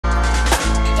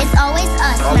always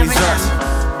us, Always never us,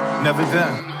 them. never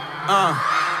them.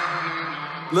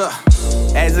 Look,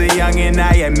 as a youngin',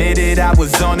 I admitted I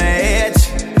was on the edge.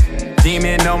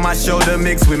 Demon on my shoulder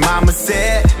mixed with mama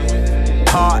said.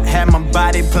 Heart had my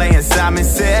body playing Simon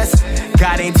Says.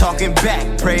 God ain't talking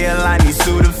back, prayer line me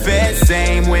sue the fed.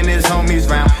 Same when his homies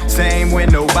round, same when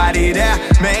nobody there.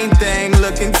 Main thing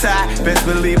looking tight, best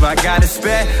believe I got a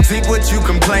spare. See what you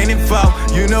complaining for,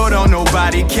 you know don't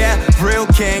nobody care. Real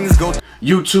kings go.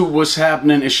 YouTube, what's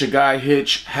happening? It's your guy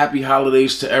Hitch. Happy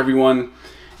holidays to everyone.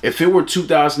 If it were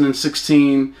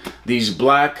 2016, these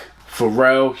black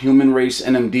Pharrell human race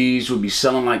NMDs would be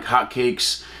selling like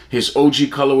hotcakes. His OG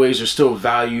colorways are still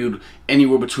valued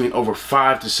anywhere between over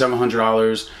 $500 to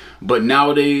 $700. But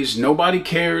nowadays, nobody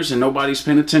cares and nobody's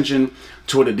paying attention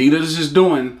to what Adidas is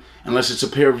doing unless it's a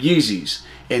pair of Yeezys.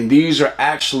 And these are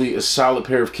actually a solid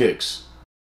pair of kicks.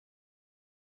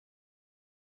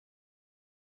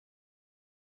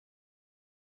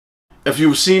 If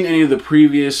you've seen any of the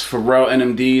previous Pharrell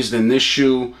NMDs, then this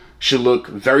shoe should look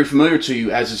very familiar to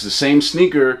you, as it's the same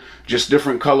sneaker, just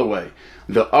different colorway.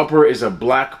 The upper is a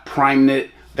black prime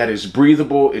knit that is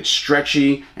breathable, it's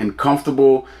stretchy and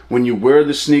comfortable. When you wear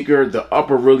the sneaker, the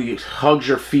upper really hugs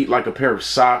your feet like a pair of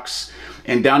socks.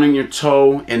 And down in your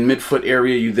toe and midfoot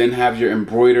area, you then have your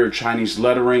embroidered Chinese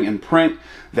lettering and print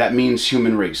that means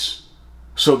human race.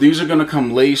 So these are going to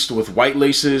come laced with white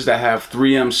laces that have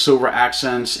 3M silver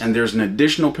accents, and there's an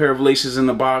additional pair of laces in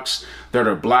the box that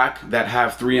are black that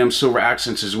have 3M silver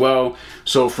accents as well.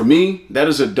 So for me, that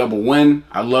is a double win.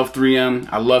 I love 3M.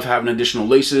 I love having additional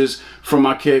laces for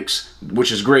my kicks,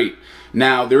 which is great.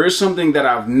 Now, there is something that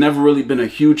I've never really been a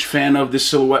huge fan of this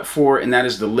silhouette for, and that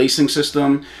is the lacing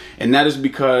system. And that is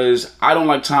because I don't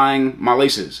like tying my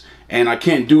laces. And I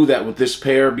can't do that with this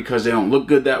pair because they don't look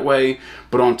good that way.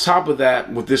 But on top of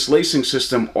that, with this lacing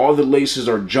system, all the laces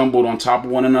are jumbled on top of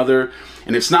one another.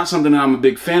 And it's not something that I'm a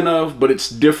big fan of, but it's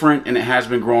different and it has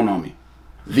been growing on me.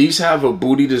 These have a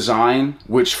booty design,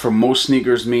 which for most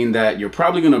sneakers mean that you're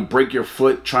probably going to break your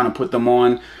foot trying to put them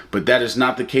on. But that is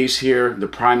not the case here. The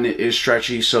prime knit is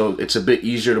stretchy, so it's a bit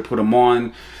easier to put them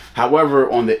on.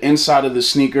 However, on the inside of the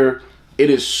sneaker, it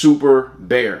is super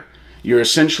bare. You're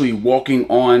essentially walking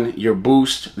on your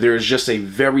boost. There's just a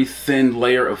very thin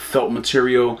layer of felt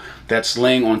material that's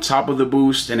laying on top of the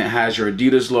boost, and it has your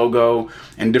Adidas logo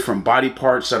and different body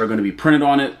parts that are going to be printed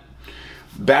on it.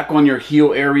 Back on your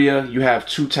heel area, you have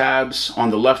two tabs. On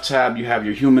the left tab, you have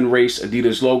your human race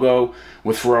Adidas logo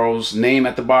with Pharrell's name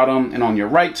at the bottom. And on your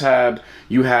right tab,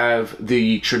 you have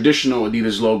the traditional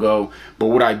Adidas logo. But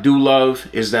what I do love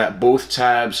is that both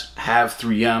tabs have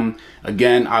 3M.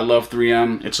 Again, I love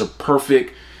 3M. It's a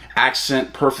perfect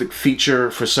accent, perfect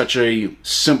feature for such a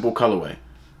simple colorway.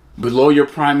 Below your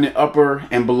prime knit upper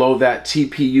and below that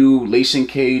TPU lacing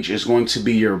cage is going to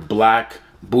be your black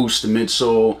boost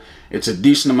midsole. It's a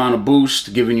decent amount of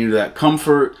boost, giving you that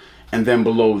comfort. And then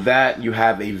below that, you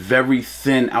have a very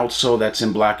thin outsole that's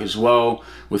in black as well,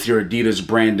 with your Adidas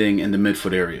branding in the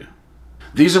midfoot area.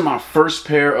 These are my first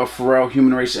pair of Pharrell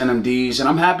Human Race NMDs, and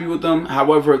I'm happy with them.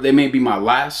 However, they may be my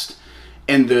last.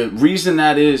 And the reason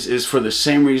that is for the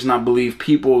same reason I believe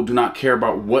people do not care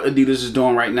about what Adidas is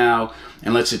doing right now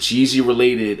unless it's Yeezy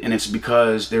related, and it's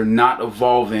because they're not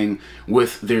evolving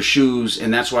with their shoes,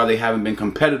 and that's why they haven't been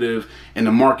competitive in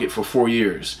the market for 4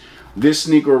 years. This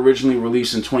sneaker originally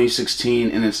released in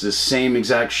 2016, and it's the same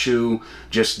exact shoe,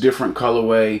 just different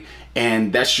colorway,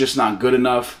 and that's just not good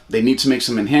enough. They need to make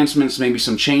some enhancements, maybe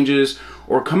some changes,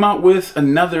 or come out with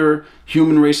another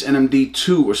Human Race NMD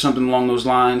 2 or something along those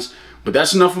lines. But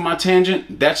that's enough of my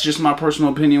tangent. That's just my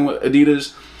personal opinion with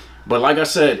Adidas. But like I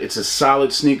said, it's a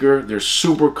solid sneaker. They're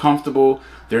super comfortable.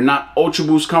 They're not Ultra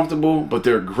Boost comfortable, but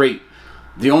they're great.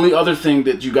 The only other thing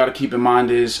that you got to keep in mind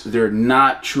is they're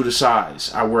not true to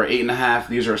size. I wear 8.5.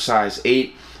 These are a size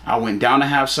 8. I went down a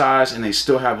half size, and they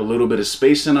still have a little bit of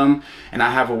space in them, and I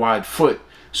have a wide foot.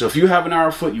 So if you have an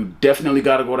narrow foot, you definitely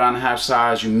got to go down a half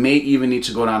size. You may even need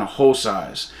to go down a whole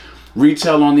size.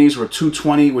 Retail on these were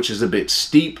 $220, which is a bit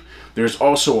steep. There's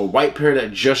also a white pair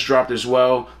that just dropped as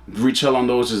well. Retail on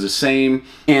those is the same,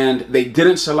 and they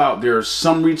didn't sell out. There are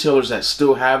some retailers that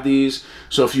still have these.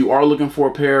 So if you are looking for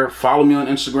a pair, follow me on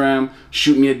Instagram,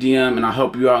 shoot me a DM, and I'll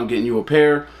help you out in getting you a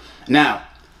pair. Now,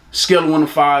 scale of 1 to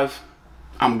 5,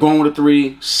 I'm going with a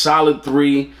 3, solid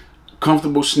 3,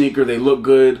 comfortable sneaker. They look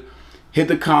good. Hit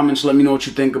the comments, let me know what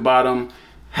you think about them.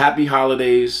 Happy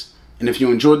holidays. And if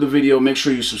you enjoyed the video, make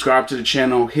sure you subscribe to the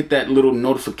channel, hit that little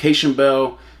notification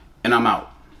bell, and I'm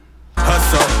out.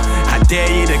 Hustle, I dare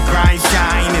you to grind,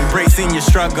 shine, embracing your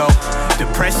struggle.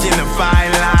 Depression, a fine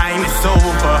line, it's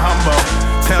over for humble.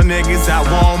 Tell niggas I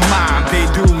won't mind, pay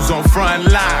dues on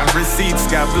front line. Receipts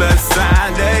got blood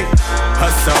signed, hey.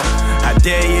 Hustle, I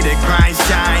dare you to grind,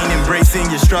 shine, embracing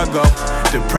your struggle.